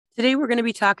Today, we're going to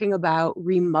be talking about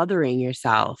remothering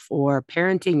yourself or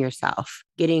parenting yourself,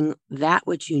 getting that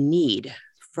which you need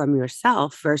from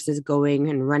yourself versus going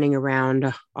and running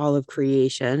around all of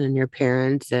creation and your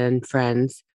parents and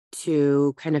friends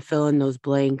to kind of fill in those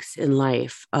blanks in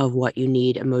life of what you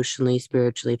need emotionally,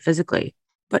 spiritually, physically.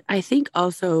 But I think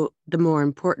also the more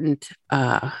important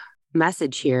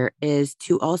message here is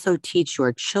to also teach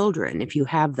your children, if you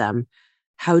have them,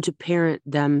 how to parent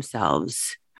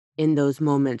themselves in those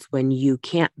moments when you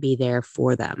can't be there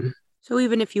for them. So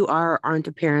even if you aren't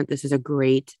a parent, this is a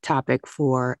great topic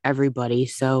for everybody.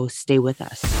 So stay with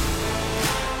us.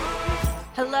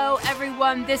 Hello,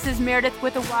 everyone. This is Meredith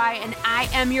with a Y, and I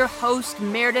am your host,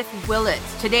 Meredith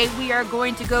Willits. Today, we are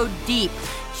going to go deep,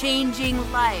 changing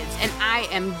lives, and I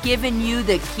am giving you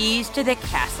the keys to the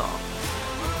castle.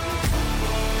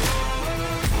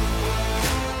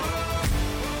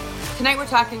 Tonight, we're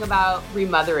talking about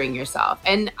remothering yourself,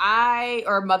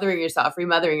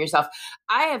 remothering yourself.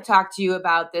 I have talked to you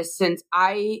about this since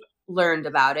I learned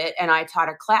about it, and I taught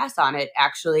a class on it,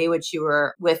 actually, which you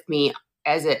were with me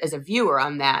as a viewer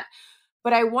on that.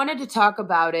 But I wanted to talk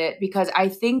about it because I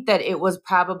think that it was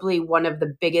probably one of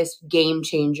the biggest game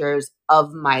changers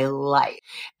of my life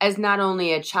as not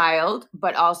only a child,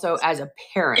 but also as a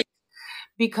parent,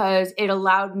 because it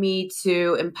allowed me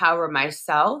to empower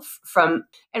myself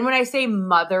and when I say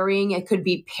mothering, it could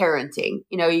be parenting.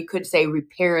 You could say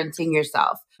reparenting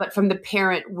yourself, but from the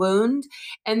parent wound.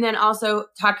 And then also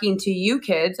talking to you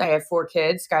kids. I have 4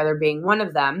 kids, Skylar being one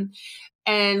of them,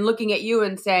 and looking at you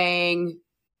and saying,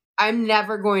 I'm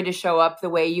never going to show up the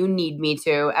way you need me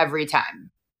to every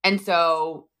time. And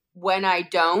so when I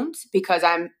don't, because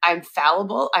I'm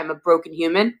fallible, I'm a broken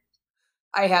human,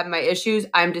 I have my issues,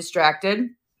 I'm distracted,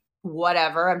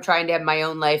 whatever, I'm trying to have my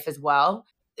own life as well,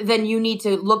 then you need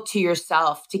to look to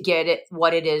yourself to get it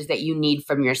what it is that you need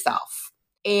from yourself.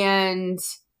 And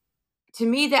to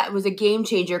me, that was a game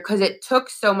changer because it took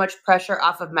so much pressure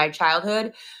off of my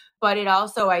childhood. But it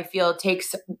also, I feel,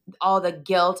 takes all the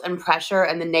guilt and pressure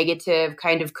and the negative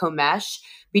kind of commesh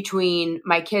between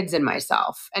my kids and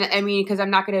myself. And I mean, because I'm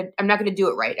not gonna do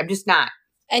it right. I'm just not.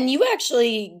 And you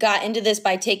actually got into this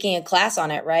by taking a class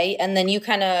on it, right? And then you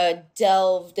kind of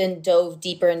dove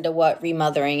deeper into what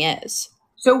remothering is.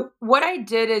 So what I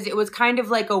did is it was kind of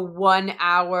like a 1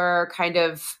 hour kind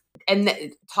of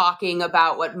talking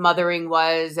about what mothering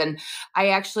was. And I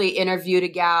actually interviewed a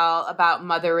gal about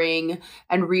mothering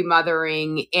and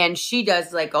remothering, and she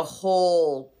does like a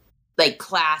whole like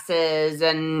classes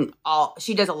and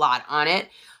she does a lot on it.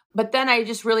 But then I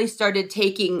just really started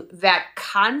taking that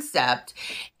concept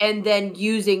and then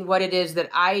using what it is that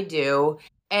I do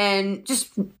and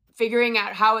just figuring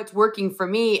out how it's working for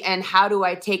me and how do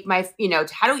I take my,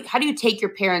 how do you take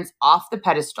your parents off the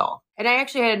pedestal? And I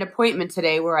actually had an appointment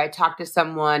today where I talked to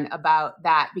someone about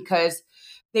that because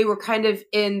they were kind of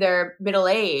in their middle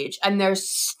age and they're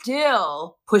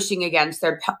still pushing against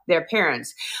their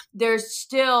parents. They're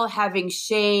still having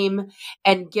shame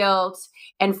and guilt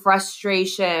and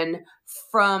frustration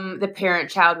from the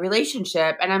parent-child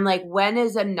relationship. And I'm like, when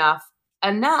is enough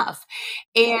enough?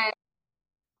 And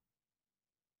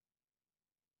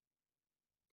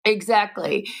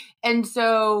exactly. And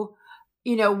so,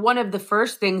 one of the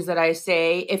first things that I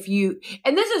say,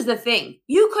 and this is the thing,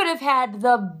 you could have had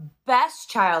the best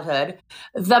childhood,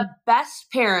 the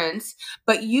best parents,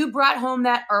 but you brought home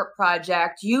that art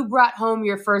project, you brought home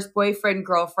your first boyfriend,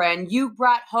 girlfriend, you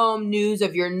brought home news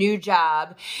of your new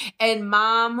job, and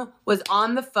mom was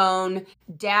on the phone,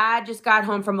 dad just got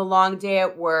home from a long day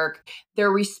at work. Their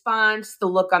response, the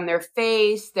look on their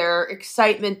face, their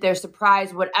excitement, their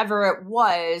surprise, whatever it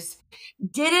was,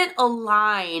 didn't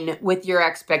align with your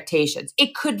expectations.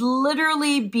 It could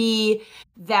literally be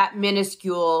that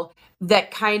minuscule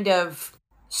that kind of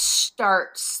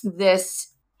starts this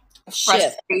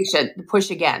frustration, the push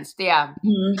against. Yeah.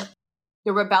 Mm-hmm.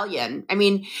 The rebellion. I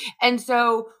mean, and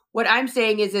so what I'm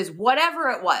saying is whatever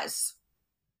it was,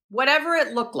 whatever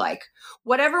it looked like,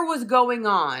 whatever was going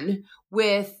on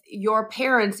with your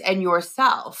parents and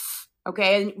yourself.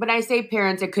 Okay. And when I say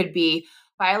parents, it could be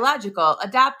biological,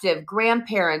 adoptive,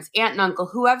 grandparents, aunt and uncle,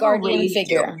 whoever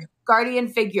guardian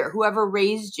figure, whoever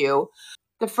raised you.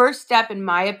 The first step, in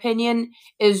my opinion,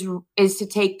 is to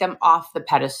take them off the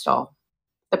pedestal,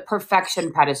 the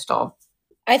perfection pedestal.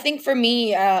 I think for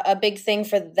me, a big thing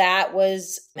for that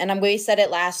was, and we said it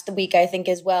last week, I think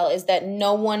as well, is that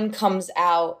no one comes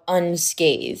out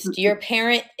unscathed. Mm-hmm. Your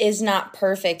parent is not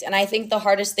perfect. And I think the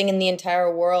hardest thing in the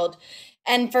entire world,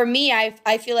 and for me,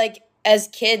 I feel like as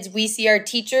kids, we see our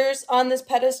teachers on this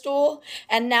pedestal.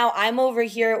 And now I'm over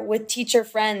here with teacher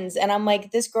friends. And I'm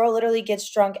like, this girl literally gets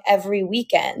drunk every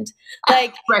weekend.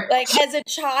 Like, Right. like as a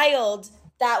child,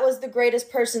 that was the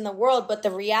greatest person in the world. But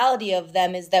the reality of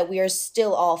them is that we are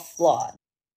still all flawed.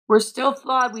 We're still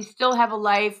flawed. We still have a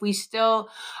life. We still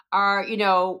are,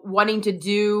 wanting to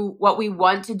do what we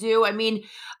want to do. I mean,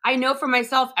 I know for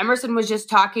myself, Emerson was just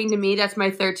talking to me, that's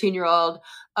my 13-year-old,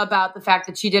 about the fact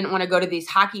that she didn't want to go to these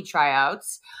hockey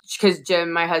tryouts because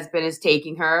Jim, my husband, is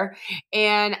taking her.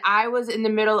 And I was in the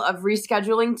middle of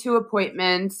rescheduling 2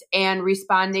 appointments and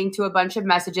responding to a bunch of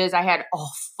messages. I had a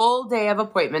full day of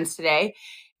appointments today.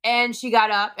 And she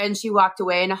got up and she walked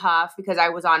away in a huff because I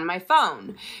was on my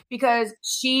phone, because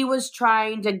she was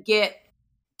trying to get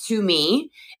to me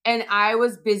and I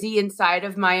was busy inside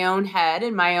of my own head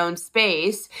and my own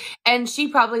space. And she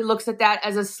probably looks at that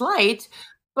as a slight,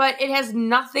 but it has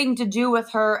nothing to do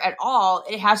with her at all.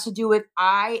 It has to do with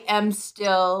I am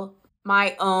still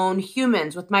my own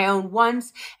humans with my own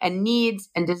wants and needs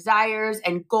and desires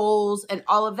and goals and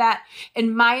all of that.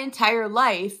 And my entire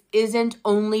life isn't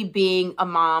only being a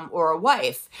mom or a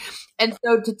wife. And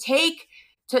so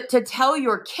to tell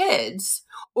your kids,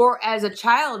 or as a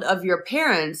child of your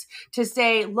parents, to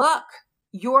say, look,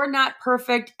 you're not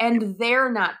perfect and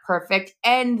they're not perfect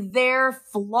and their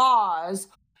flaws.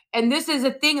 And this is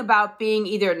a thing about being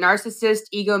either a narcissist,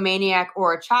 egomaniac,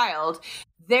 or a child.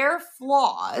 Their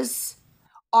flaws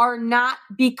are not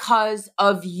because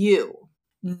of you.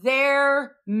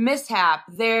 Their mishap,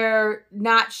 their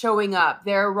not showing up,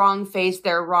 their wrong face,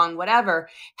 their wrong whatever,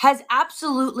 has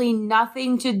absolutely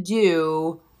nothing to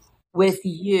do with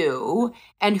you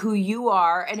and who you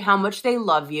are and how much they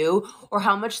love you or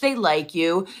how much they like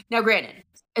you. Now, granted,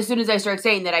 as soon as I start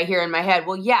saying that, I hear in my head,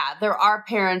 well, yeah, there are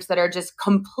parents that are just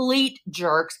complete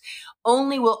jerks,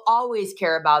 only will always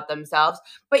care about themselves.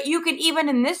 But you can, even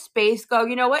in this space, go,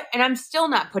 you know what? And I'm still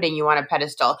not putting you on a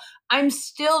pedestal. I'm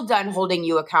still done holding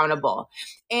you accountable.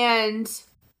 And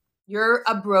you're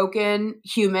a broken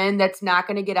human that's not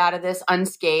going to get out of this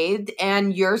unscathed.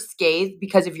 And you're scathed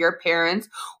because of your parents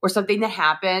or something that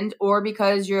happened, or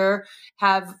because you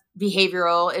have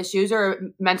behavioral issues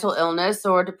or mental illness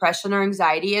or depression or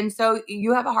anxiety. And so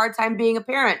you have a hard time being a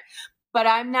parent, but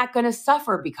I'm not going to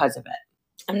suffer because of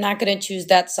it. I'm not going to choose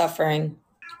that suffering.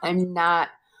 I'm not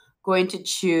going to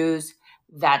choose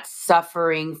that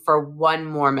suffering for one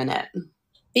more minute.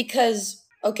 Because,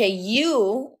 okay,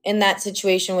 you in that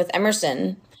situation with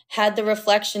Emerson had the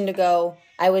reflection to go,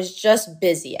 I was just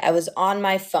busy. I was on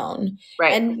my phone.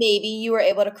 Right. And maybe you were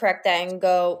able to correct that and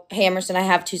go, hey, Emerson, I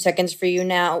have 2 seconds for you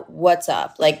now. What's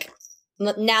up? Like,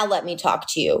 now let me talk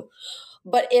to you.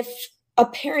 But if a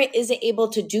parent isn't able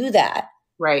to do that,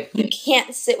 right, you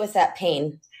can't sit with that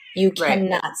pain. You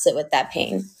cannot sit with that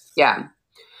pain. Yeah.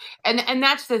 And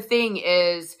that's the thing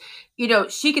is,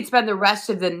 she could spend the rest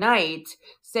of the night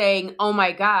saying, oh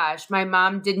my gosh, my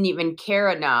mom didn't even care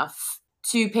enough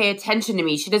to pay attention to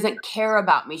me. She doesn't care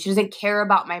about me. She doesn't care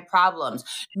about my problems.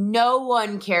 No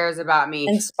one cares about me.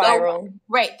 And spiral.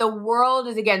 Right. The world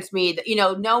is against me.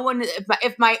 No one,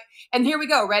 and here we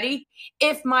go. Ready?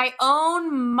 If my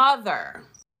own mother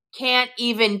can't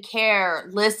even care,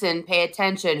 listen, pay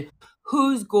attention,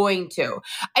 who's going to?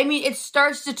 I mean, it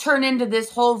starts to turn into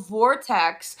this whole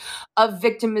vortex of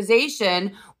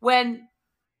victimization when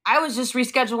I was just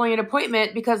rescheduling an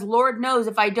appointment because Lord knows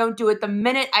if I don't do it the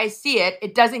minute I see it,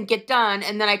 it doesn't get done.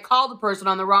 And then I call the person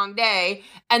on the wrong day.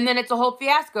 And then it's a whole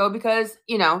fiasco because,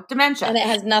 dementia. And it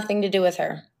has nothing to do with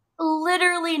her.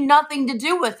 Literally nothing to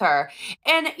do with her.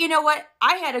 And you know what?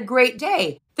 I had a great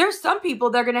day. There's some people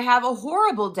that are going to have a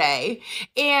horrible day.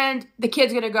 And the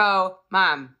kid's going to go,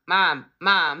 Mom, Mom,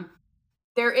 Mom.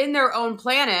 They're in their own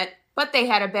planet, but they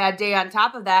had a bad day on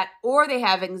top of that, or they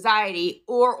have anxiety,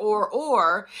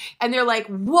 or, and they're like,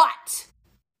 what?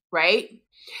 Right?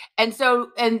 And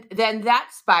so, and then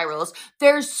that spirals.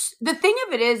 There's the thing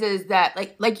of it is that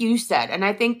like you said, and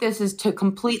I think this is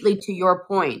completely to your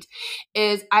point,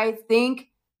 is I think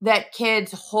that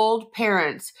kids hold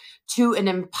parents to an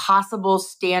impossible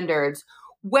standards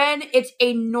when it's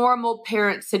a normal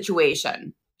parent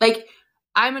situation. Like,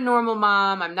 I'm a normal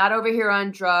mom. I'm not over here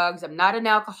on drugs. I'm not an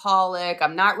alcoholic.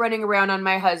 I'm not running around on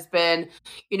my husband.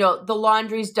 The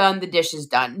laundry's done, the dishes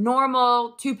done.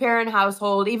 Normal 2-parent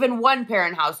household, even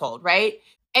 1-parent household, right?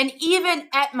 And even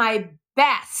at my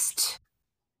best,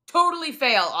 totally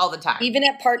fail all the time. Even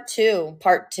at part two.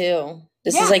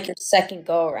 This is like your second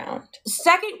go around.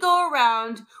 Second go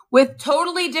around with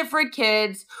totally different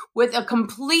kids, with a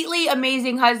completely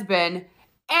amazing husband,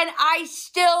 and I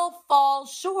still fall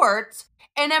short.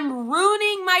 And I'm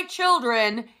ruining my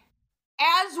children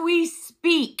as we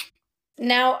speak.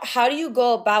 Now, how do you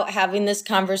go about having this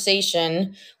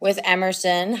conversation with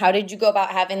Emerson? How did you go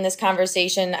about having this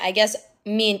conversation? I guess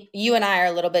you and I are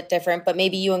a little bit different, but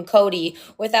maybe you and Cody,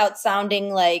 without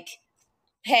sounding like,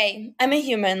 hey, I'm a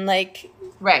human, like,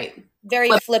 right.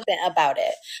 Very flippant about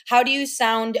it. How do you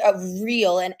sound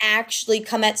real and actually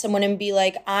come at someone and be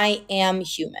like, I am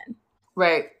human?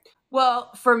 Right.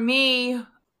 Well, for me,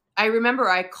 I remember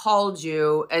I called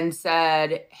you and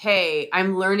said, hey,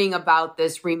 I'm learning about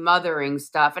this remothering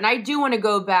stuff. And I do want to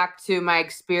go back to my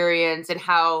experience and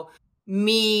how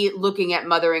me looking at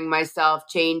mothering myself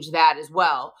changed that as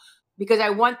well. Because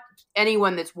I want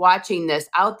anyone that's watching this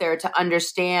out there to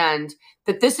understand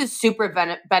that this is super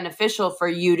beneficial for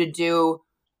you to do,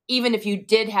 even if you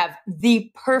did have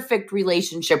the perfect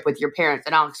relationship with your parents.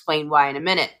 And I'll explain why in a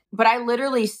minute. But I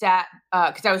literally sat,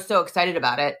 because I was so excited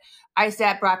about it. I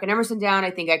sat Brock and Emerson down.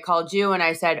 I think I called you and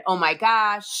I said, oh my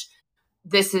gosh,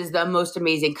 this is the most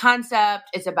amazing concept.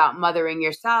 It's about mothering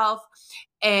yourself.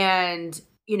 And,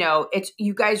 it's,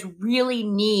 you guys really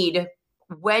need,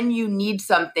 when you need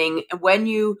something, when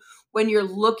you're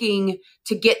looking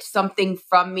to get something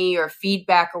from me or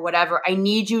feedback or whatever, I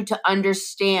need you to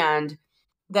understand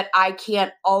that I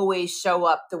can't always show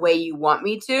up the way you want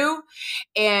me to.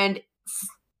 And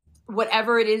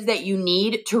whatever it is that you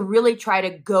need, to really try to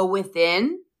go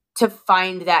within to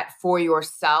find that for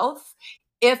yourself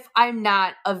if I'm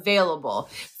not available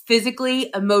physically,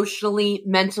 emotionally,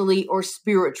 mentally, or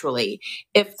spiritually.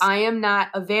 If I am not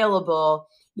available,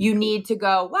 you need to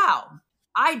go, wow,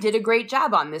 I did a great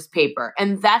job on this paper.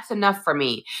 And that's enough for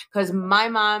me, because my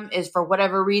mom is, for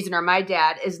whatever reason, or my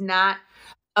dad is not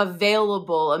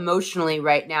available emotionally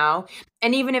right now.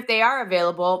 And even if they are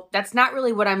available, that's not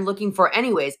really what I'm looking for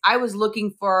anyways. I was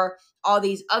looking for all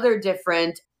these other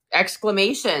different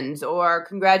exclamations or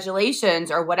congratulations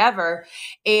or whatever.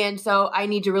 And so I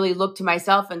need to really look to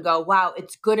myself and go, wow,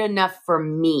 it's good enough for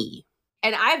me.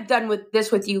 And I've done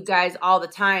with you guys all the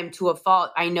time to a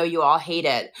fault. I know you all hate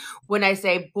it when I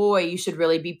say, boy, you should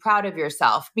really be proud of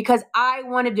yourself, because I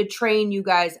wanted to train you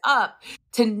guys up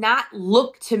to not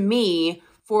look to me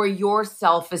for your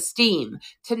self-esteem,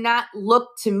 to not look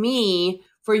to me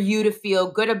for you to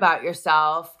feel good about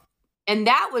yourself. And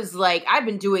that was like, I've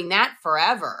been doing that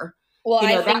forever. Well,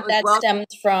 I think that stems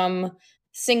from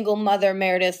single mother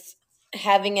Meredith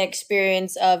having an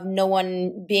experience of no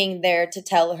one being there to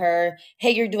tell her,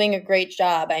 hey, you're doing a great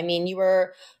job. I mean, you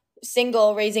were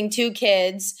single, raising 2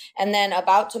 kids, and then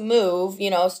about to move,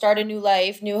 start a new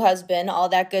life, new husband, all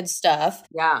that good stuff.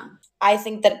 Yeah. I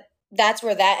think that's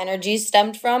where that energy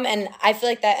stemmed from. And I feel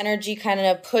like that energy kind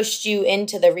of pushed you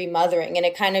into the remothering, and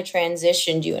it kind of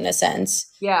transitioned you in a sense.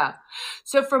 Yeah.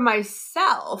 So for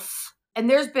myself, and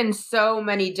there's been so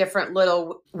many different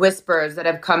little whispers that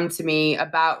have come to me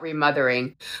about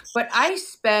remothering, but I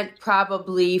spent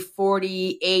probably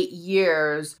 48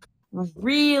 years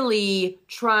really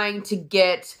trying to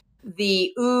get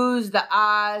the oohs, the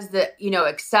ahs, the,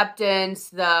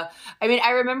 acceptance,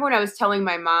 I remember when I was telling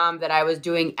my mom that I was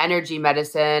doing energy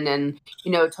medicine and,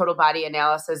 total body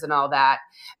analysis and all that.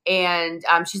 And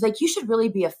she's like, you should really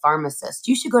be a pharmacist.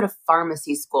 You should go to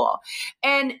pharmacy school.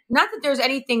 And not that there's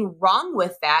anything wrong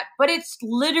with that, but it's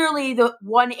literally the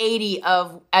 180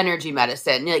 of energy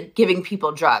medicine, like giving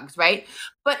people drugs, right?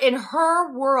 But in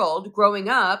her world growing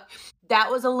up, that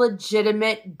was a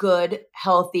legitimate, good,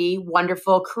 healthy,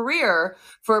 wonderful career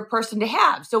for a person to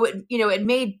have. So it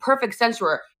made perfect sense for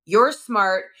her. You're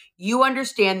smart. You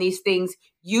understand these things.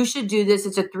 You should do this.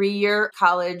 It's a 3-year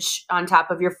college on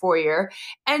top of your 4-year,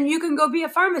 and you can go be a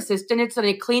pharmacist, and it's in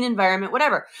a clean environment,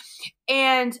 whatever.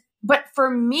 But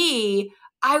for me,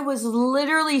 I was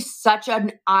literally such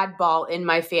an oddball in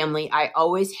my family. I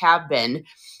always have been,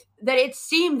 that it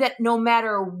seemed that no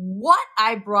matter what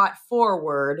I brought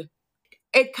forward,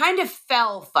 it kind of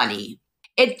fell funny.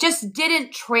 It just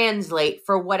didn't translate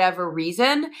for whatever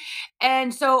reason.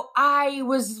 And so I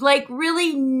was like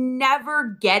really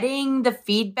never getting the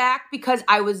feedback because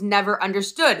I was never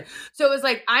understood. So it was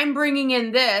like, I'm bringing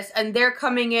in this and they're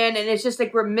coming in, and it's just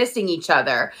like we're missing each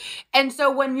other. And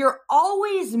so when you're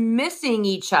always missing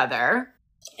each other,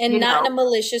 and not in a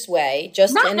malicious way,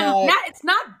 just it's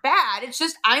not bad. It's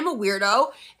just I'm a weirdo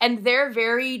and they're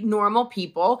very normal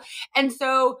people. And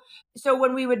so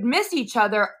when we would miss each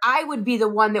other, I would be the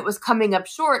one that was coming up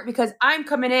short because I'm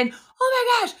coming in,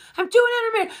 oh my gosh, I'm doing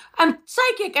intermittent, I'm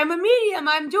psychic, I'm a medium,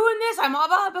 I'm doing this, I'm all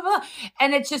blah, blah, blah.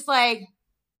 And it's just like,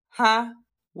 huh?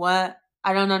 What?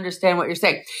 I don't understand what you're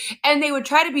saying. And they would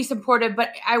try to be supportive,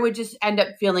 but I would just end up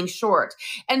feeling short.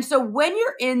 And so when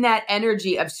you're in that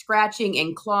energy of scratching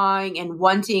and clawing and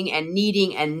wanting and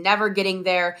needing and never getting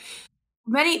there,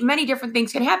 many different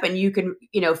things can happen. You can,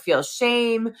 feel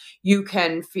shame. You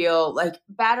can feel like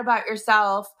bad about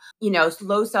yourself,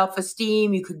 low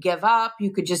self-esteem. You could give up.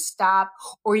 You could just stop,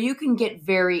 or you can get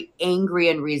very angry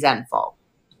and resentful.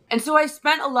 And so I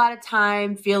spent a lot of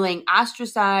time feeling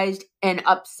ostracized and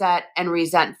upset and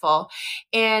resentful.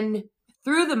 And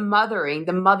through the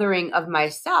mothering of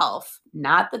myself,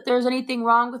 not that there's anything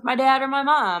wrong with my dad or my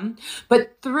mom,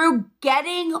 but through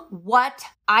getting what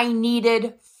I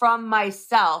needed from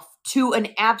myself to an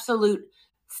absolute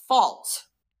fault,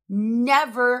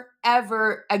 never,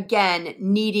 ever again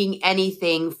needing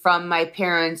anything from my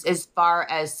parents as far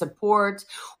as support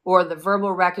or the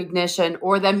verbal recognition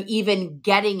or them even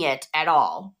getting it at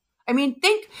all. I mean,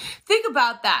 think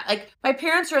about that. Like, my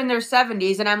parents are in their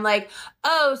 70s and I'm like,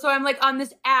 oh, so I'm like on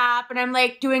this app and I'm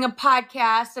like doing a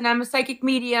podcast and I'm a psychic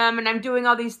medium and I'm doing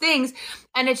all these things.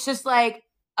 And it's just like,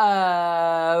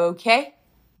 okay.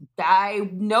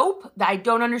 Nope, I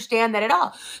don't understand that at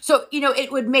all. So,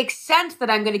 it would make sense that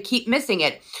I'm going to keep missing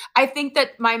it. I think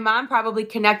that my mom probably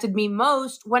connected me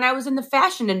most when I was in the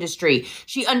fashion industry.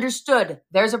 She understood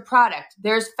there's a product,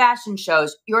 there's fashion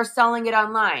shows, you're selling it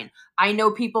online. I know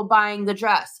people buying the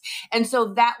dress. And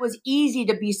so that was easy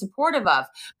to be supportive of.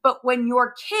 But when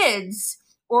your kids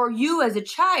or you as a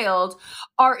child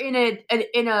are in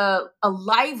a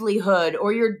livelihood,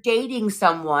 or you're dating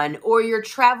someone, or you're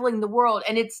traveling the world,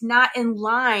 and it's not in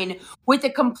line with a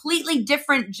completely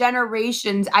different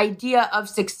generation's idea of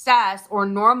success or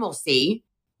normalcy,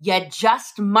 you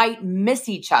just might miss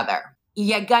each other.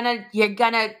 You're gonna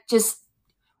just,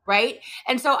 right?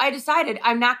 And so I decided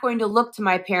I'm not going to look to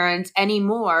my parents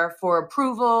anymore for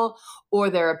approval or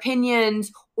their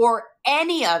opinions or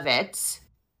any of it.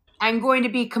 I'm going to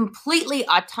be completely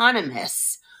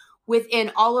autonomous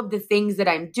within all of the things that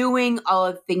I'm doing, all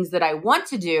of the things that I want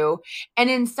to do.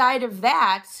 And inside of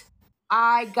that,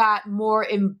 I got more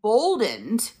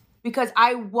emboldened because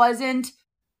I wasn't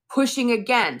pushing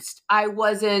against. I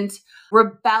wasn't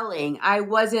rebelling. I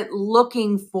wasn't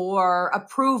looking for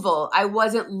approval. I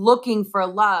wasn't looking for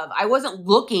love. I wasn't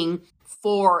looking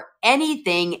for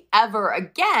anything ever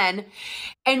again.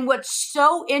 And what's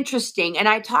so interesting, and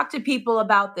I talk to people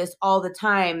about this all the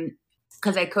time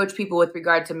because I coach people with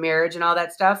regard to marriage and all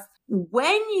that stuff.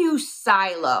 When you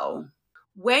silo,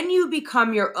 when you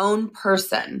become your own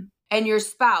person and your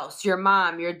spouse, your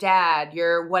mom, your dad,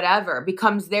 your whatever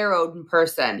becomes their own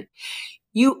person,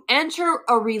 you enter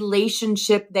a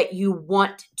relationship that you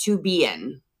want to be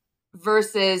in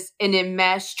versus an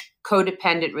enmeshed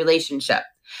codependent relationship.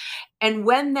 And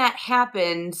when that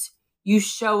happens, you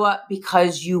show up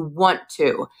because you want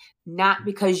to, not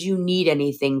because you need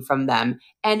anything from them.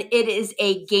 And it is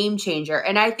a game changer.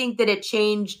 And I think that it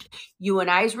changed you and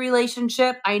I's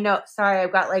relationship. I know, sorry,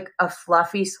 I've got like a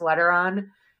fluffy sweater on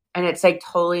and it's like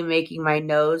totally making my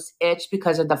nose itch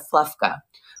because of the fluffka.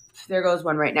 There goes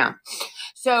one right now.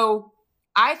 So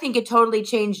I think it totally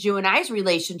changed you and I's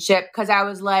relationship because I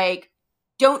was like,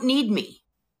 don't need me.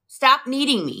 Stop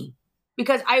needing me.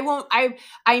 Because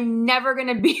I'm never going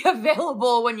to be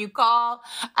available when you call.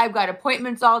 I've got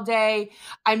appointments all day.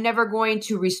 I'm never going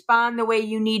to respond the way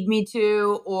you need me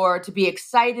to, or to be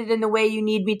excited in the way you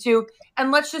need me to.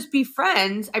 And let's just be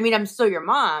friends. I mean, I'm still your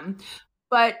mom,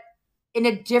 but in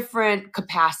a different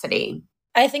capacity.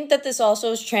 I think that this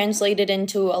also is translated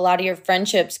into a lot of your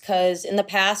friendships, because in the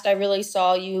past, I really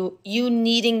saw you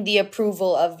needing the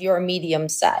approval of your medium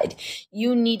side,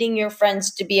 you needing your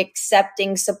friends to be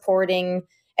accepting, supporting,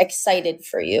 excited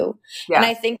for you. Yeah. And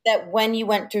I think that when you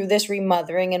went through this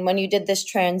remothering and when you did this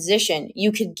transition,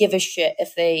 you could give a shit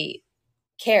if they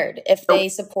cared, if they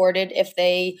supported, if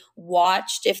they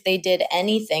watched, if they did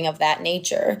anything of that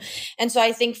nature. And so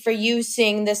I think for you,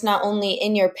 seeing this not only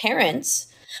in your parents,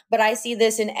 but I see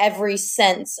this in every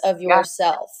sense of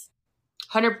yourself.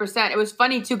 100%. It was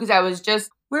funny too, because I was just,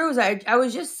 where was I? I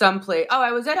was just someplace. Oh,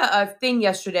 I was at a thing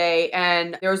yesterday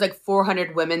and there was like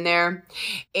 400 women there.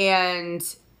 And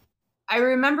I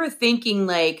remember thinking,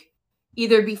 like,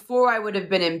 either before I would have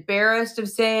been embarrassed of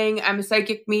saying I'm a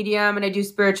psychic medium and I do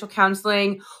spiritual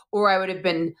counseling, or I would have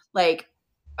been like,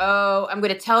 oh, I'm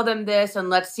going to tell them this and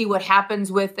let's see what happens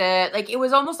with it. Like, it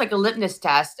was almost like a litmus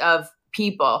test of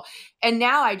people. And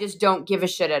now I just don't give a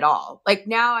shit at all. Like,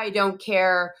 now I don't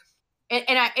care.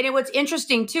 And what's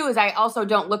interesting too is I also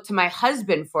don't look to my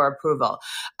husband for approval.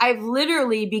 I've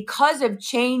literally, because of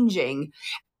changing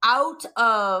out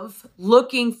of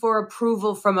looking for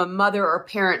approval from a mother or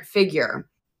parent figure,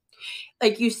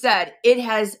 like you said, it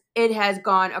has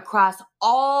gone across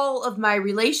all of my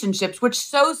relationships, which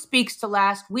so speaks to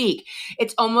last week.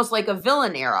 It's almost like a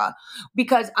villain era,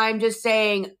 because I'm just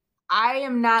saying, I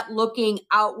am not looking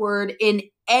outward in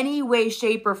any way,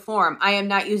 shape, or form. I am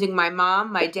not using my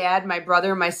mom, my dad, my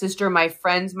brother, my sister, my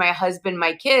friends, my husband,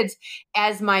 my kids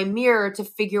as my mirror to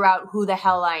figure out who the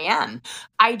hell I am.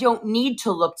 I don't need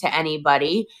to look to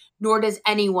anybody, nor does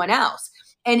anyone else.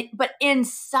 But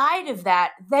inside of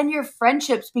that, then your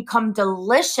friendships become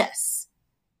delicious.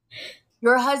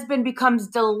 Your husband becomes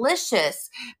delicious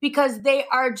because they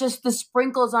are just the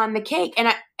sprinkles on the cake.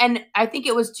 And I think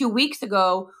it was 2 weeks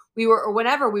ago we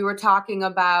were talking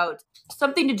about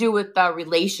something to do with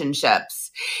relationships.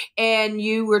 And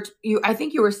I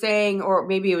think you were saying, or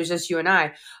maybe it was just you and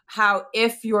I, how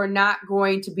if you're not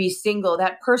going to be single,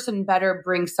 that person better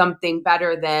bring something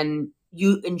better than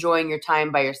you enjoying your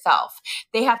time by yourself.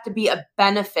 They have to be a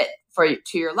benefit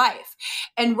to your life.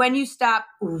 And when you stop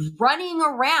running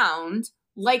around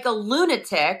like a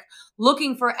lunatic,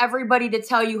 looking for everybody to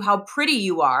tell you how pretty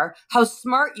you are, how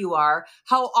smart you are,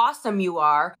 how awesome you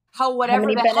are, how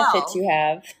many benefits you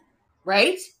have,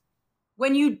 right?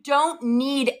 When you don't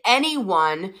need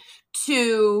anyone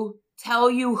to tell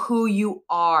you who you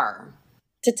are,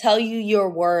 to tell you your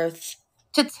worth,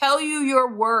 to tell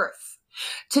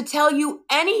you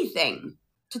anything,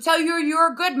 to tell you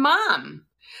you're a good mom,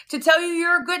 to tell you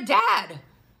you're a good dad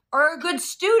or a good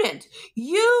student,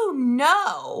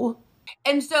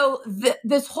 And so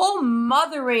this whole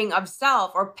mothering of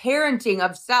self or parenting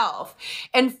of self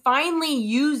and finally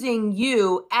using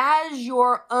you as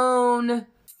your own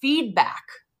feedback.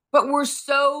 But we're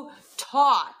so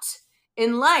taught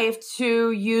in life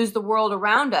to use the world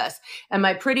around us. Am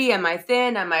I pretty? Am I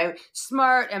thin? Am I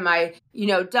smart? Am I,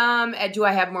 dumb? Do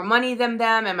I have more money than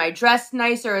them? Am I dressed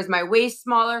nicer? Is my waist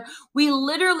smaller? We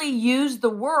literally use the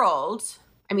world.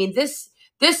 I mean, this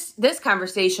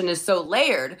conversation is so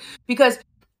layered because,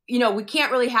 we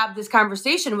can't really have this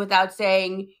conversation without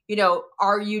saying,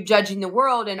 are you judging the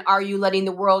world and are you letting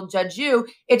the world judge you?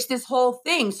 It's this whole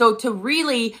thing. So to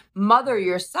really mother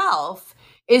yourself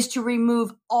is to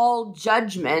remove all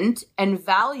judgment and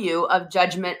value of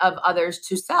judgment of others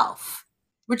to self,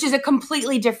 which is a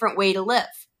completely different way to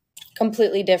live.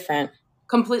 Completely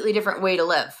different way to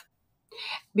live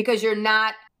because you're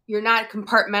not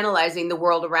compartmentalizing the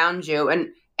world around you.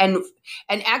 And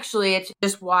actually, it's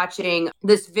just watching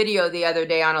this video the other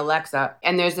day on Alexa.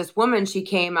 And there's this woman, she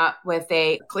came up with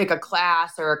a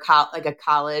class or a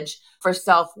college for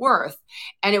self-worth.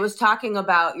 And it was talking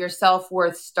about your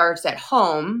self-worth starts at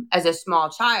home as a small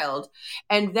child.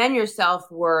 And then your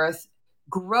self-worth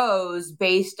grows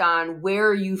based on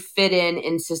where you fit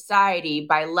in society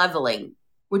by leveling,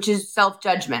 which is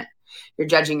self-judgment. You're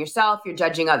judging yourself, you're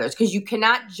judging others, because you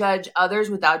cannot judge others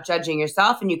without judging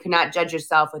yourself, and you cannot judge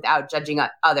yourself without judging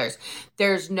others.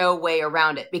 There's no way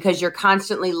around it because you're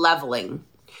constantly leveling.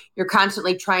 You're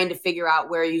constantly trying to figure out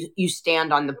where you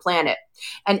stand on the planet.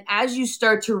 And as you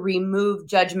start to remove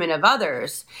judgment of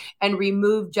others and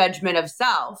remove judgment of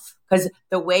self, because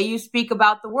the way you speak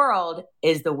about the world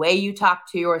is the way you talk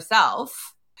to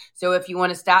yourself. So if you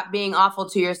want to stop being awful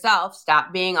to yourself,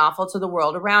 stop being awful to the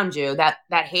world around you. That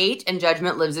hate and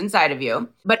judgment lives inside of you.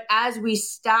 But as we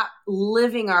stop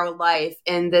living our life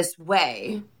in this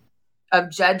way of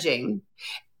judging,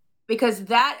 because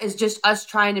that is just us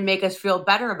trying to make us feel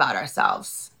better about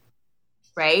ourselves,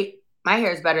 right? My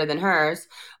hair is better than hers.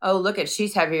 Oh, look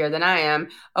she's heavier than I am.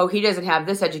 Oh, he doesn't have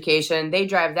this education. They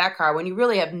drive that car, when you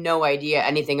really have no idea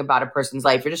anything about a person's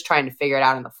life. You're just trying to figure it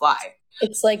out on the fly.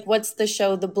 It's like, what's the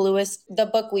show, the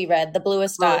book we read, The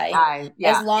Bluest Eye.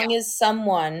 Yeah. As long as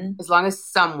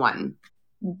someone,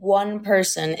 one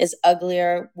person is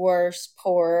uglier, worse,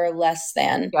 poorer, less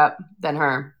than. Yep, than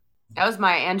her. That was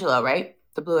Maya Angelou, right?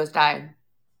 The Bluest Eye.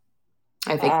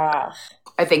 I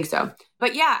think so.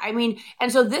 But yeah, I mean,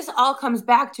 and so this all comes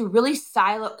back to really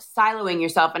siloing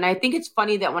yourself. And I think it's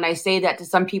funny that when I say that to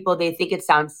some people, they think it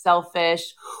sounds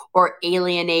selfish or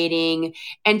alienating.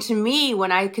 And to me,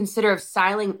 when I consider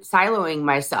siloing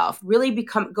myself, really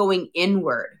going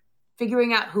inward,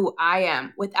 figuring out who I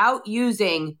am without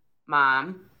using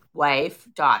mom, wife,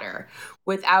 daughter,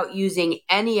 without using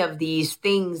any of these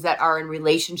things that are in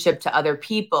relationship to other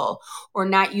people, or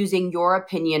not using your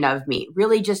opinion of me,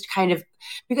 really just kind of,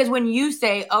 because when you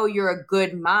say, oh, you're a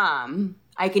good mom,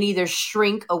 I can either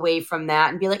shrink away from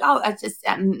that and be like, oh, that's just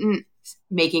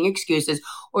making excuses,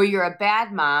 or you're a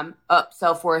bad mom,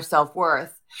 self-worth.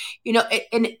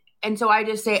 And so I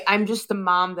just say, I'm just the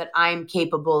mom that I'm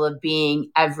capable of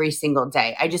being every single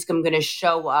day. I'm going to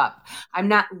show up. I'm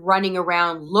not running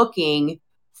around looking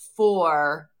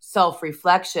for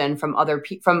self-reflection from other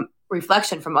people,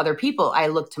 reflection from other people, I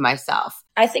look to myself.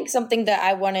 I think something that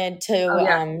I wanted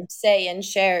to say and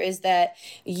share is that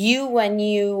when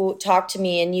you talk to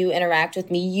me and you interact with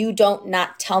me, you don't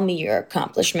not tell me your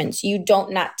accomplishments. You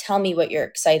don't not tell me what you're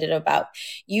excited about.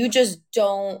 You just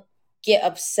don't get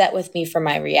upset with me for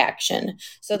my reaction.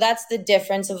 So that's the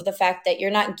difference of the fact that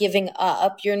you're not giving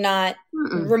up. You're not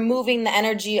removing the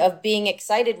energy of being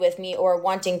excited with me or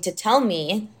wanting to tell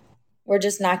me. We're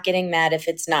just not getting mad if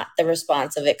it's not the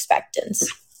response of expectance.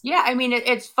 Yeah, I mean,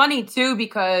 it's funny too,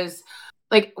 because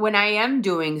like when I am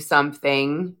doing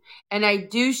something and I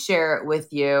do share it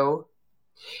with you,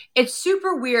 it's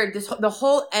super weird. The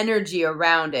whole energy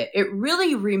around it, it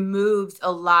really removes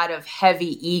a lot of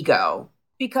heavy ego,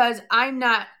 because I'm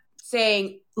not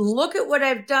saying, look at what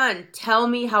I've done. Tell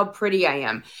me how pretty I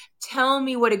am. Tell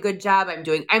me what a good job I'm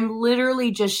doing. I'm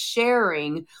literally just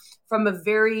sharing from a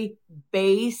very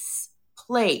base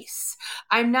place.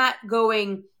 I'm not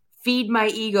going, feed my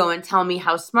ego and tell me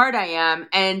how smart I am,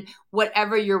 and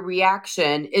whatever your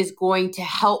reaction is going to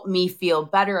help me feel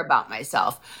better about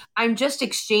myself. I'm just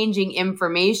exchanging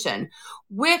information,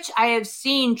 which I have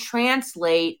seen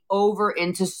translate over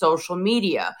into social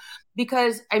media.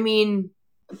 Because, I mean,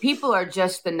 people are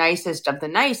just the nicest of the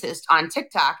nicest on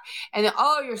TikTok. And then,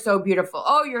 oh, you're so beautiful.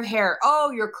 Oh, your hair. Oh,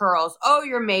 your curls. Oh,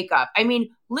 your makeup. I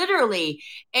mean, literally.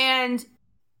 And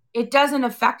it doesn't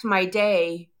affect my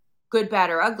day, good, bad,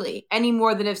 or ugly, any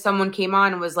more than if someone came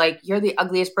on and was like, you're the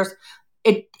ugliest person.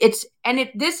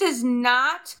 This is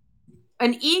not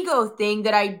an ego thing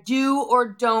that I do or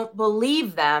don't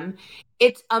believe them.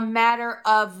 It's a matter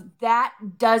of that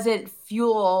doesn't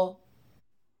fuel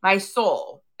my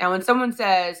soul. Now, when someone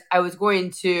says, I was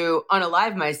going to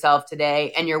unalive myself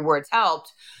today and your words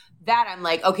helped, that I'm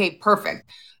like, okay, perfect.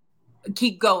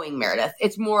 Keep going, Meredith.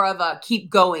 It's more of a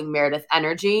keep going, Meredith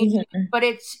energy, but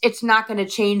it's not going to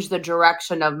change the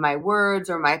direction of my words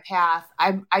or my path.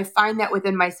 I find that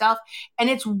within myself, and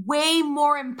it's way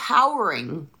more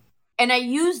empowering. And I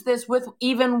use this with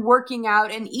even working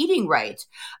out and eating right.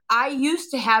 I used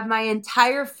to have my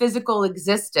entire physical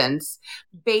existence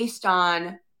based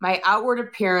on my outward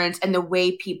appearance and the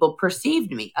way people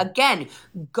perceived me. Again,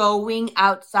 going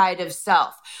outside of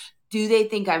self. Do they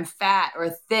think I'm fat or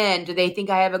thin? Do they think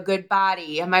I have a good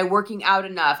body? Am I working out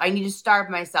enough? I need to starve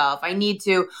myself. I need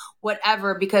to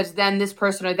whatever, because then this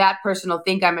person or that person will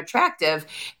think I'm attractive.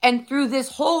 And through this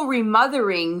whole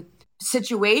remothering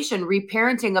situation,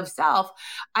 reparenting of self,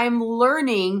 I'm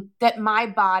learning that my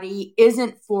body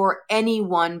isn't for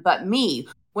anyone but me.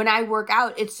 When I work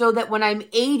out, it's so that when I'm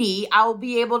 80, I'll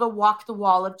be able to walk the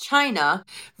wall of China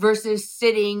versus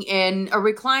sitting in a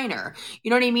recliner.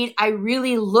 You know what I mean? I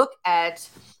really look at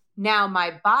now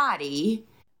my body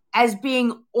as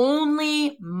being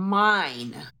only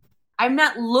mine. I'm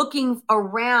not looking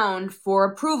around for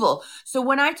approval. So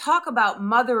when I talk about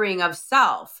mothering of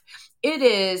self, it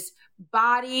is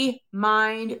body,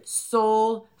 mind,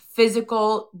 soul,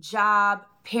 physical, job,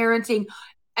 parenting,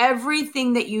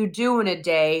 everything that you do in a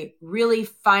day, really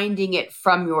finding it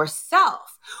from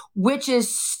yourself, which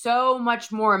is so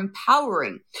much more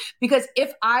empowering. Because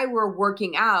if I were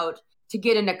working out to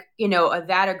get a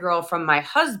that a girl from my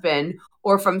husband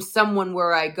or from someone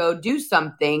where I go do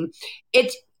something,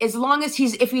 it's as long as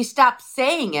if he stops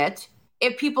saying it,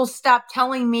 if people stop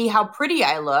telling me how pretty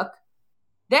I look,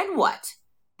 then what?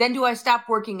 Then do I stop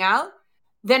working out?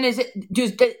 Then is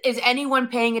anyone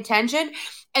paying attention?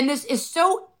 And this is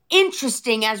so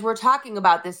interesting as we're talking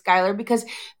about this, Skylar, because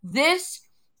this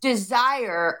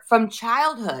desire from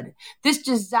childhood, this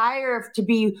desire to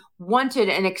be wanted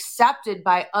and accepted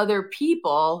by other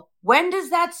people, when does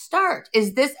that start?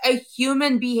 Is this a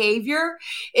human behavior?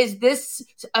 Is this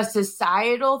a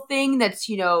societal thing that's,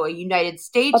 a United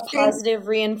States thing? A positive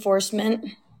reinforcement.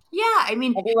 Yeah, I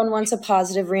mean, everyone wants a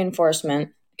positive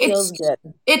reinforcement. Feels good.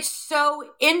 It's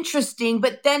so interesting,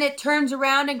 but then it turns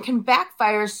around and can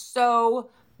backfire so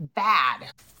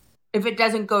bad if it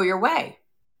doesn't go your way.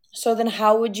 So then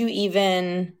how would you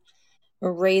even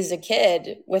raise a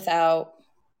kid without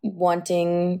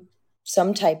wanting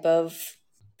some type of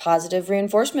positive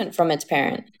reinforcement from its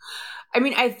parent? I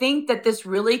mean, I think that this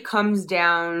really comes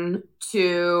down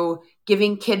to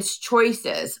giving kids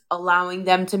choices, allowing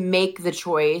them to make the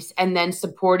choice, and then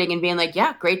supporting and being like,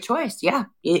 yeah, great choice. Yeah,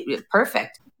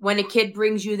 perfect. When a kid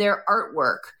brings you their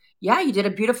artwork, yeah, you did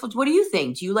a beautiful, what do you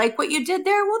think? Do you like what you did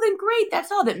there? Well, then great.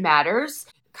 That's all that matters.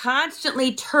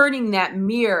 Constantly turning that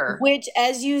mirror. Which,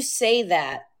 as you say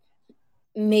that,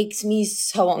 makes me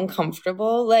so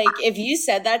uncomfortable. Like, if you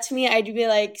said that to me, I'd be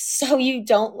like, so you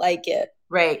don't like it.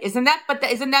 Right. Isn't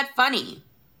that funny?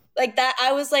 Like that,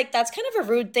 I was like, that's kind of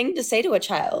a rude thing to say to a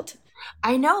child.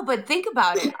 I know, but think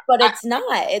about it. But it's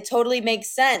not. It totally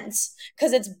makes sense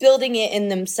because it's building it in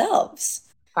themselves.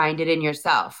 Find it in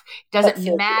yourself. It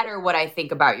doesn't matter what I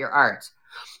think about your art.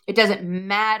 It doesn't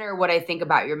matter what I think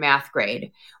about your math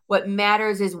grade. What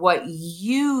matters is what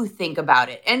you think about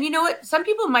it. And you know what? Some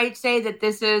people might say that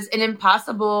this is an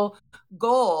impossible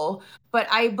goal, but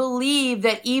I believe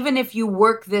that even if you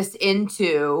work this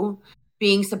into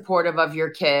being supportive of your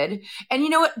kid, and you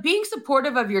know what, being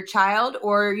supportive of your child,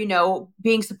 or, you know,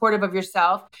 being supportive of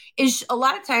yourself, is a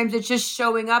lot of times it's just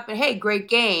showing up and, hey, great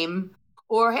game.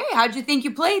 Or, hey, how'd you think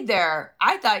you played there?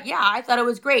 I thought it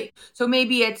was great. So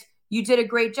maybe it's, you did a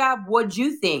great job. What'd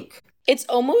you think? It's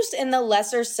almost in the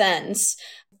lesser sense.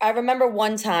 I remember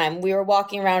one time we were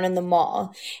walking around in the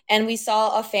mall and we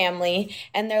saw a family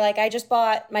and they're like, I just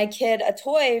bought my kid a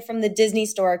toy from the Disney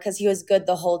store because he was good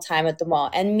the whole time at the mall.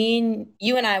 And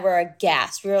you and I were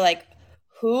aghast. We were like,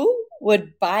 who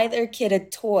would buy their kid a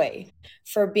toy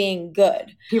for being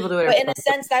good? People do it. But in a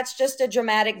sense, that's just a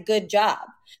dramatic good job.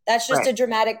 That's just a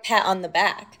dramatic pat on the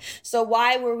back. So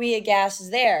why were we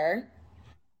aghast there?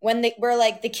 When we're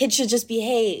like, the kid should just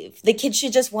behave. The kid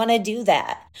should just want to do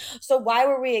that. So why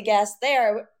were we aghast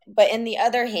there? But in the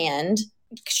other hand,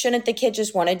 shouldn't the kid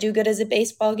just want to do good as a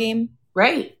baseball game?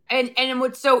 Right. And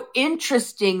what's so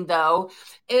interesting, though,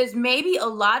 is maybe a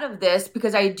lot of this,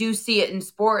 because I do see it in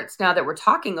sports now that we're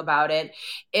talking about it,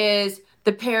 is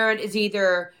the parent is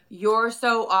either, you're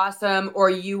so awesome, or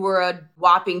you were a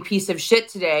whopping piece of shit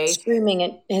today.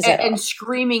 Screaming and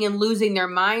screaming and losing their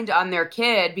mind on their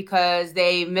kid because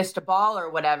they missed a ball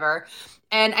or whatever.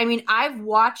 And I mean, I've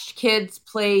watched kids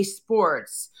play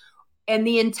sports, and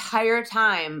the entire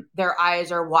time their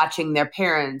eyes are watching their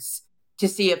parents to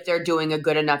see if they're doing a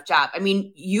good enough job. I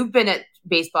mean, you've been at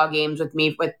baseball games with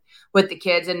me with the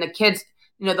kids, and the kids,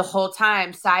 you know, the whole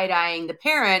time side-eyeing the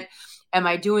parent. Am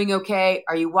I doing okay?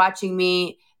 Are you watching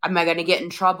me? Am I going to get in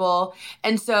trouble?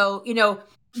 And so, you know,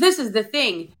 this is the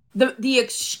thing. The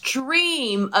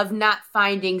extreme of not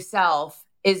finding self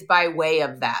is by way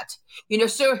of that. You know,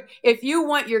 so if you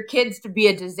want your kids to be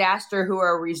a disaster who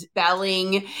are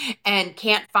rebelling and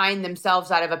can't find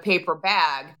themselves out of a paper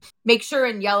bag, make sure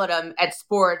and yell at them at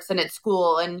sports and at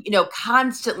school, and, you know,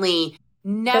 constantly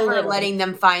never letting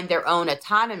them find their own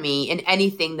autonomy in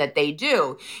anything that they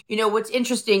do. You know, what's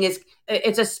interesting is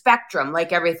it's a spectrum,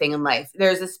 like everything in life.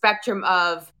 There's a spectrum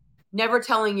of never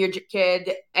telling your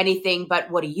kid anything but,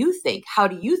 what do you think? How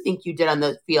do you think you did on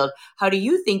the field? How do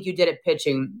you think you did at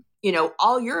pitching? You know,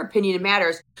 all your opinion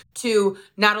matters, to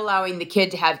not allowing the kid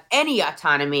to have any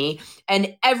autonomy,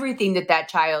 and everything that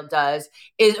child does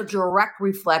is a direct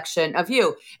reflection of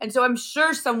you. And so I'm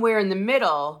sure somewhere in the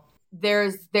middle,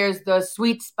 there's the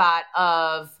sweet spot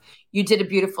of, you did a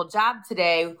beautiful job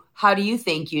today. How do you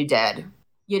think you did?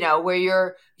 You know, where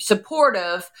you're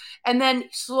supportive, and then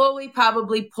slowly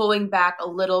probably pulling back a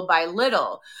little by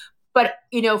little. But,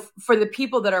 you know, for the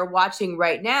people that are watching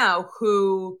right now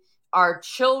who are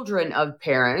children of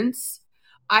parents,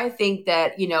 I think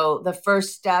that, you know, the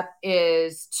first step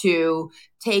is to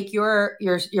take your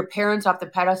parents off the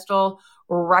pedestal,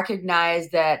 recognize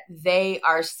that they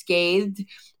are scathed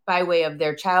by way of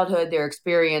their childhood, their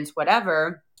experience,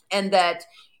 whatever, and that,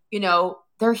 you know,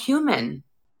 they're human.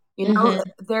 You know,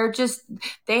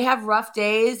 they have rough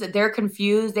days, they're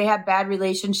confused, they have bad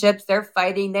relationships, they're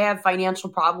fighting, they have financial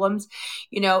problems,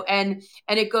 you know, and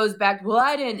it goes back, well,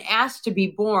 I didn't ask to be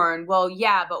born. Well,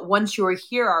 yeah, but once you were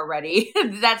here already,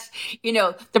 that's, you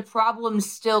know, the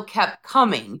problems still kept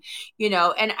coming, you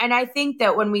know, and I think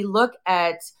that when we look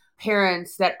at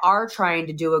parents that are trying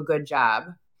to do a good job,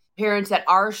 parents that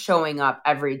are showing up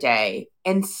every day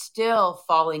and still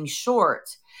falling short,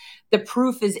 the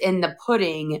proof is in the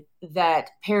pudding that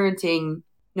parenting,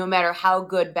 no matter how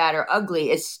good, bad, or ugly,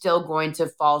 is still going to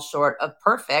fall short of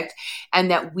perfect,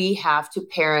 and that we have to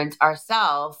parent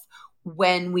ourselves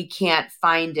when we can't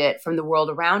find it from the world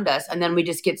around us. And then we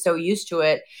just get so used to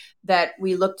it that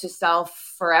we look to self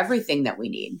for everything that we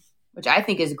need, which I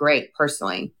think is great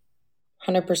personally.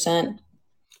 100%.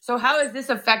 So how has this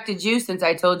affected you since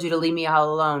I told you to leave me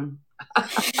all alone?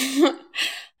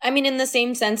 I mean, in the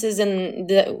same senses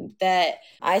that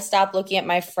I stopped looking at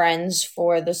my friends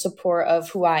for the support of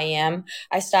who I am.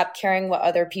 I stopped caring what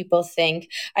other people think.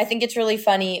 I think it's really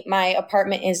funny. My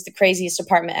apartment is the craziest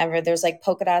apartment ever. There's like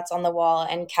polka dots on the wall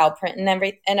and cow print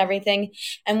and everything.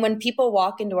 And when people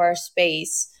walk into our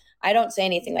space, I don't say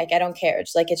anything. Like, I don't care.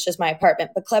 It's like, it's just my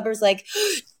apartment. But Kleber's like,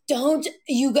 don't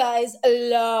you guys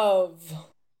love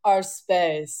our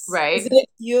space? Right. Isn't it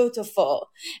beautiful?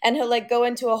 And he'll like go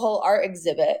into a whole art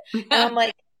exhibit. And I'm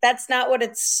like, that's not what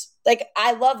it's like.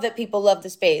 I love that people love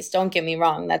the space. Don't get me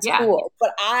wrong. That's cool.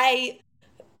 But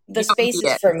the You don't space need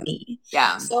is it. for me.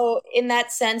 Yeah. So in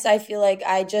that sense, I feel like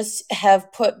I just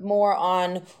have put more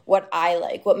on what I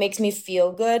like, what makes me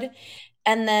feel good.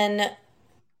 And then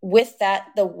with that,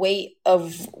 the weight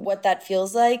of what that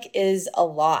feels like is a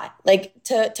lot. Like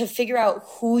to figure out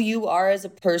who you are as a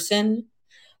person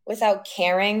without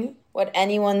caring what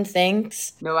anyone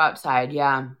thinks. No outside.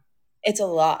 Yeah. It's a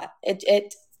lot.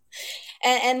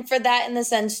 And for that, in the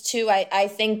sense too, I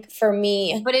think for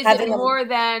me, But is it more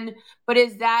than, but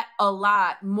is that a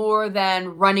lot more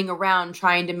than running around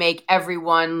trying to make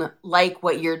everyone like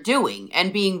what you're doing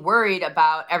and being worried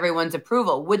about everyone's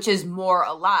approval, which is more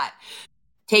a lot?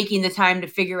 Taking the time to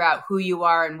figure out who you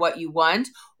are and what you want,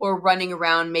 or running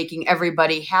around making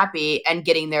everybody happy and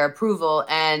getting their approval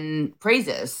and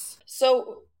praises?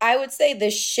 So I would say the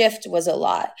shift was a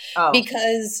lot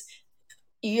because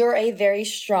you're a very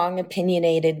strong,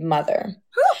 opinionated mother.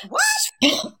 What?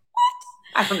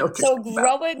 I don't know what So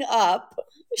growing up,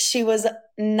 she was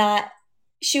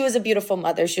a beautiful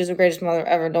mother. She was the greatest mother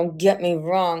ever. Don't get me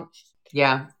wrong.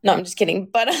 Yeah. No, I'm just kidding.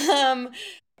 But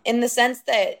in the sense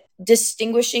that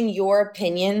distinguishing your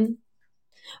opinion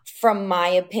from my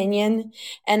opinion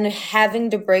and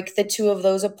having to break the two of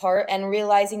those apart and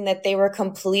realizing that they were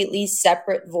completely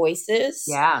separate voices.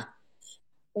 Yeah.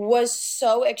 Was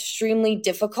so extremely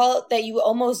difficult that you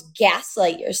almost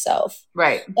gaslight yourself.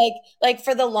 Right. Like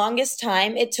for the longest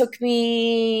time, it took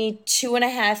me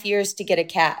 2.5 years to get a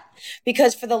cat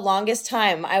because for the longest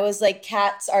time I was like,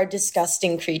 cats are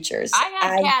disgusting creatures. I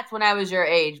had cats when I was your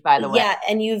age, by the way. Yeah,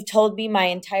 and you've told me my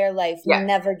entire life,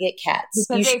 never get cats.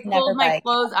 Because they pulled my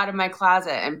clothes out of my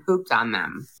closet and pooped on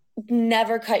them.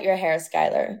 Never cut your hair,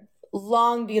 Skylar.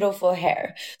 Long, beautiful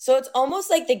hair. So it's almost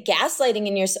like the gaslighting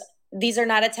in yourself. These are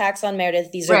not attacks on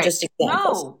Meredith. These are just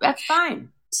examples. No, that's fine.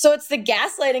 So it's the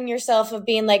gaslighting yourself of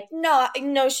being like, no,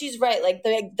 she's right. Like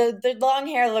the long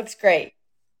hair looks great.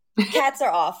 Cats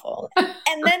are awful.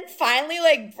 And then finally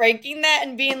like breaking that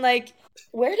and being like,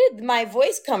 where did my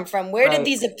voice come from? Where did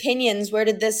these opinions, where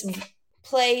did this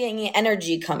playing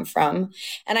energy come from?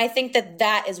 And I think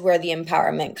that is where the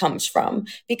empowerment comes from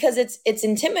because it's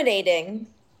intimidating.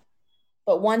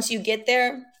 But once you get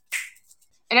there.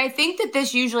 And I think that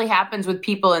this usually happens with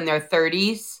people in their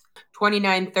 30s,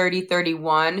 29, 30,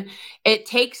 31. It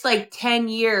takes like 10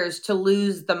 years to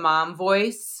lose the mom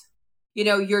voice. You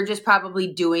know, you're just probably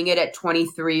doing it at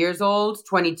 23 years old,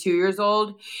 22 years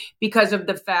old, because of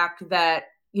the fact that,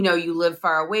 you know, you live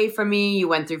far away from me. You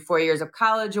went through 4 years of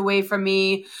college away from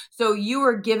me. So you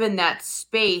were given that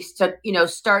space to, you know,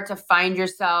 start to find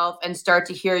yourself and start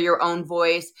to hear your own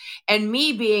voice. And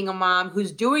me being a mom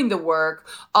who's doing the work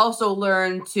also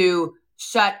learned to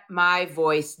shut my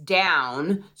voice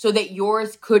down so that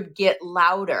yours could get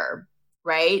louder.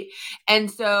 Right.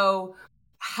 And so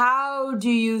how do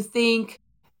you think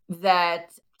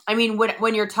that, I mean,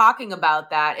 when you're talking about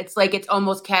that, it's like it's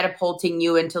almost catapulting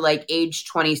you into like age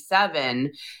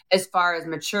 27 as far as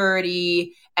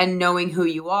maturity and knowing who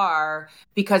you are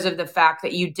because of the fact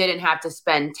that you didn't have to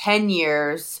spend 10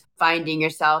 years finding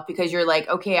yourself because you're like,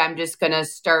 okay, I'm just going to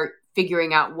start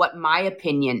figuring out what my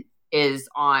opinion is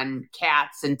on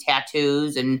cats and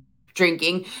tattoos and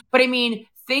drinking. But I mean,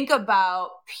 think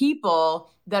about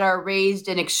people that are raised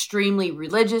in extremely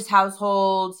religious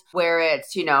households where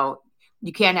it's, you know,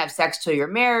 you can't have sex till you're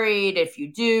married. If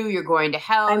you do, you're going to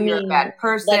hell. You're a bad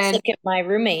person. Let's look at my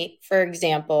roommate, for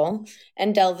example,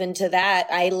 and delve into that.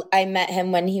 I met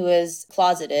him when he was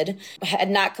closeted,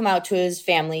 had not come out to his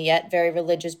family yet, very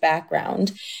religious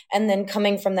background. And then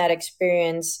coming from that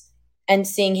experience and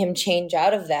seeing him change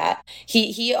out of that,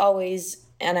 he always,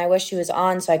 and I wish he was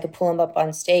on so I could pull him up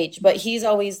on stage, but he's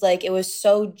always like, it was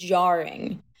so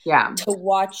jarring to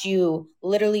watch you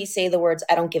literally say the words,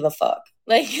 I don't give a fuck.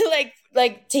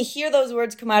 Like to hear those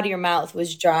words come out of your mouth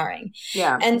was jarring.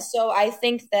 Yeah. And so I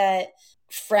think that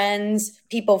friends,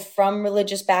 people from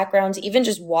religious backgrounds, even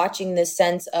just watching this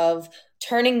sense of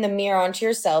turning the mirror onto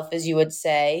yourself, as you would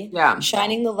say,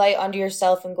 shining the light onto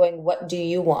yourself and going, what do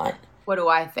you want? What do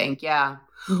I think? Yeah.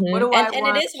 Mm-hmm. What do I want?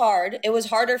 And it is hard. It was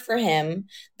harder for him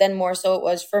than more so it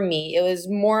was for me. It was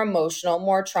more emotional,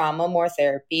 more trauma, more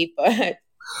therapy, but.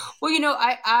 Well, you know,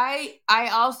 I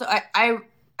also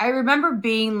remember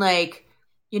being like,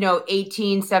 you know,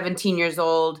 18, 17 years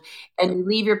old and you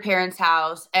leave your parents'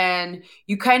 house and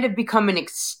you kind of become an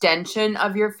extension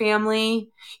of your family.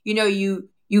 You know, you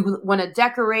want to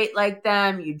decorate like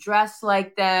them, you dress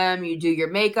like them, you do your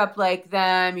makeup like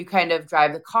them, you kind of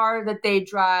drive the car that they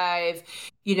drive.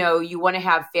 You know, you want to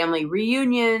have family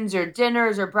reunions or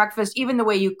dinners or breakfast, even the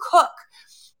way you cook.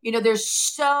 there's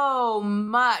so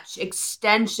much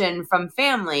extension from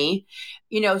family,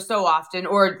 so often,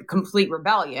 or complete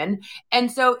rebellion.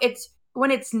 And so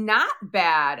when it's not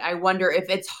bad, I wonder if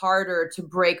it's harder to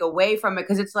break away from it,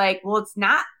 because it's like, well, it's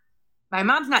not, my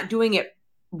mom's not doing it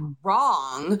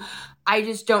wrong. I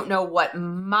just don't know what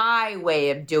my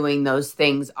way of doing those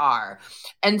things are.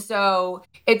 And so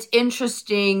it's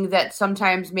interesting that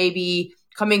sometimes maybe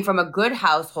coming from a good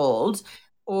household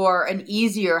or an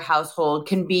easier household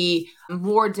can be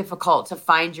more difficult to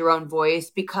find your own voice,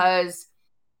 because,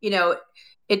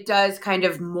 it does kind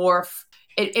of morph.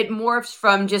 It morphs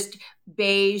from just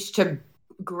beige to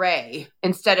gray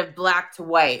instead of black to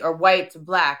white, or white to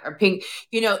black, or pink,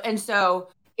 and so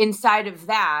inside of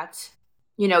that,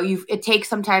 it takes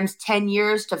sometimes 10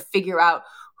 years to figure out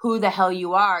who the hell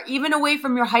you are, even away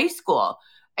from your high school.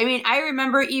 I mean, I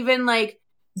remember even like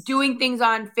doing things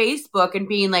on Facebook and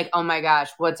being like, oh my gosh,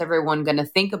 what's everyone going to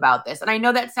think about this? And I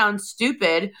know that sounds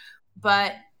stupid,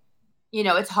 but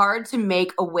it's hard to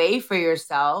make a way for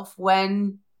yourself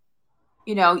when,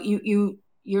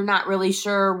 you're not really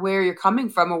sure where you're coming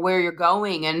from or where you're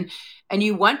going, and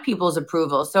you want people's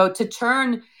approval. So to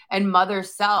turn and mother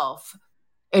self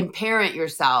and parent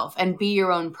yourself and be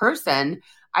your own person,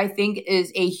 I think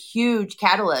is a huge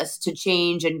catalyst to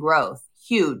change and growth.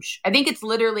 Huge. I think it's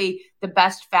literally the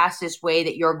best, fastest way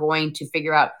that you're going to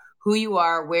figure out who you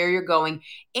are, where you're going,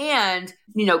 and,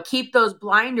 keep those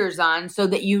blinders on so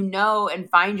that and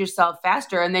find yourself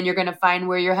faster. And then you're going to find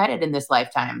where you're headed in this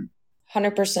lifetime.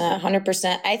 100%.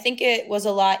 100%. I think it was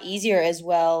a lot easier as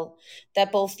well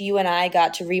that both you and I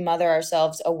got to remother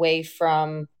ourselves away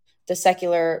from the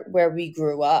secular where we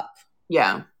grew up.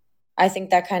 Yeah. I think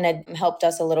that kind of helped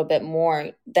us a little bit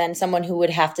more than someone who would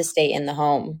have to stay in the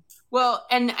home. Well,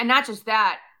 and not just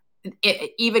that,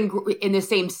 even in the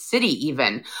same city,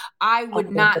 even I would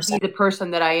 100%. Not be the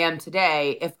person that I am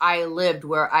today if I lived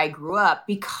where I grew up,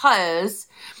 because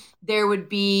there would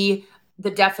be the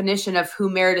definition of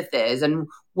who Meredith is and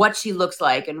what she looks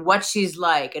like and what she's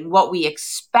like and what we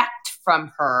expect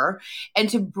from her. And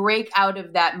to break out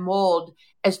of that mold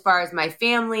as far as my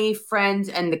family, friends,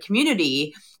 and the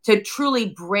community, to truly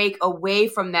break away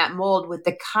from that mold with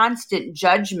the constant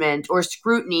judgment or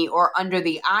scrutiny or under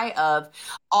the eye of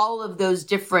all of those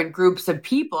different groups of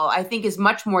people, I think is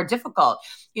much more difficult.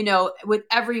 With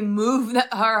every move that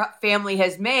our family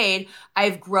has made,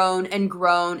 I've grown and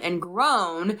grown and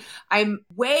grown. I'm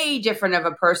way different of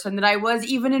a person than I was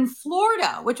even in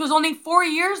Florida, which was only 4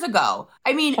 years ago.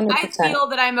 I mean, 100%. I feel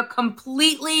that I'm a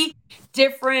completely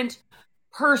different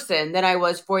person than I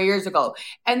was 4 years ago.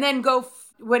 And then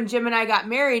when Jim and I got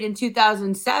married in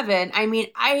 2007, I mean,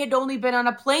 I had only been on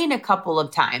a plane a couple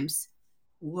of times.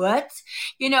 What?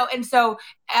 And so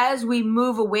as we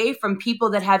move away from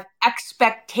people that have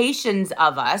expectations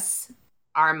of us,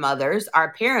 our mothers,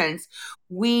 our parents,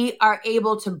 we are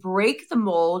able to break the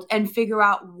mold and figure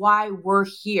out why we're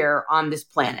here on this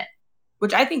planet.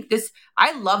 Which I think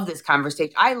I love this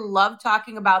conversation. I love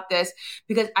talking about this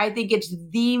because I think it's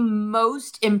the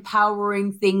most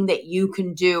empowering thing that you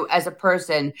can do as a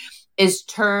person, is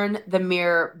turn the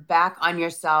mirror back on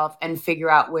yourself and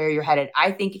figure out where you're headed.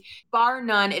 I think, bar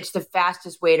none, it's the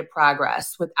fastest way to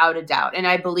progress, without a doubt. And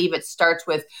I believe it starts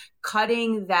with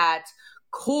cutting that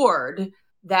cord,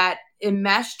 that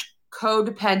enmeshed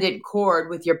codependent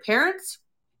cord with your parents,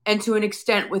 and to an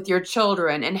extent with your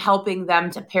children, and helping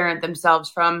them to parent themselves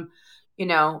from,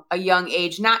 a young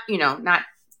age, not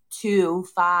 2,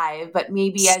 5, but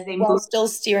maybe as they move. Still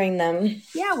steering them.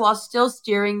 Yeah, while still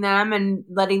steering them and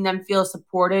letting them feel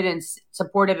supported and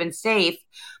supportive and safe,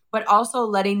 but also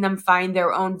letting them find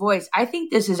their own voice. I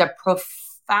think this is a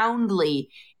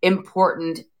profoundly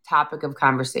important topic of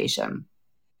conversation.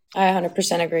 I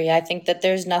 100% agree. I think that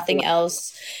there's nothing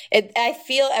else. I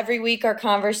feel every week our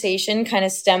conversation kind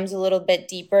of stems a little bit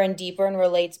deeper and deeper and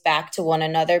relates back to one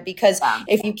another, because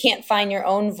if you can't find your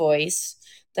own voice,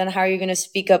 then how are you going to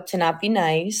speak up to not be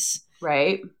nice?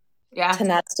 Right. Yeah. To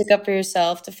not stick up for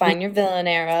yourself, to find your villain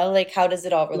era. Like, how does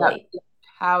it all relate? Yeah.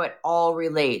 How it all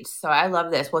relates. So I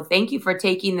love this. Well, thank you for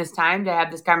taking this time to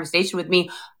have this conversation with me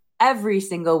every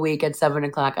single week at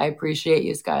 7:00. I appreciate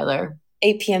you, Skylar.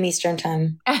 8 p.m. Eastern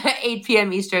time. 8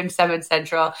 p.m. Eastern, 7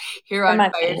 Central, here on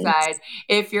Fireside.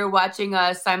 If you're watching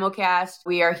us simulcast,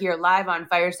 we are here live on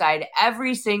Fireside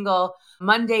every single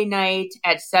Monday night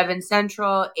at 7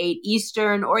 Central, 8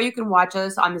 Eastern, or you can watch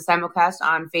us on the simulcast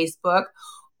on Facebook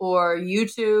or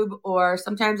YouTube, or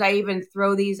sometimes I even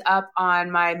throw these up on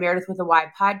my Meredith with a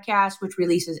Y podcast, which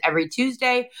releases every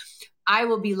Tuesday. I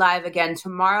will be live again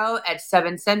tomorrow at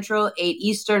 7 Central, 8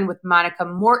 Eastern with Monica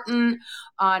Morton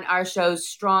on our show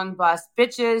Strong Boss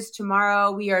Bitches.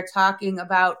 Tomorrow we are talking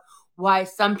about why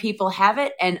some people have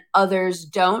it and others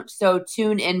don't. So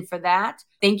tune in for that.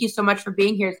 Thank you so much for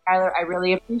being here, Skylar. I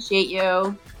really appreciate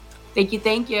you. Thank you.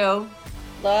 Thank you.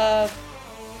 Love.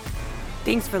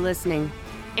 Thanks for listening.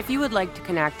 If you would like to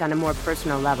connect on a more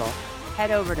personal level,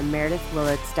 head over to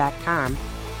meredithwillits.com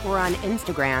or on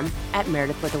Instagram at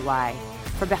Meredith with a Y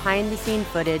for behind-the-scene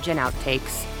footage and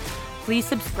outtakes. Please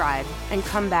subscribe and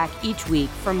come back each week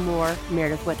for more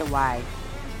Meredith with a Y.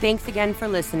 Thanks again for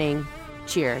listening.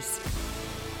 Cheers.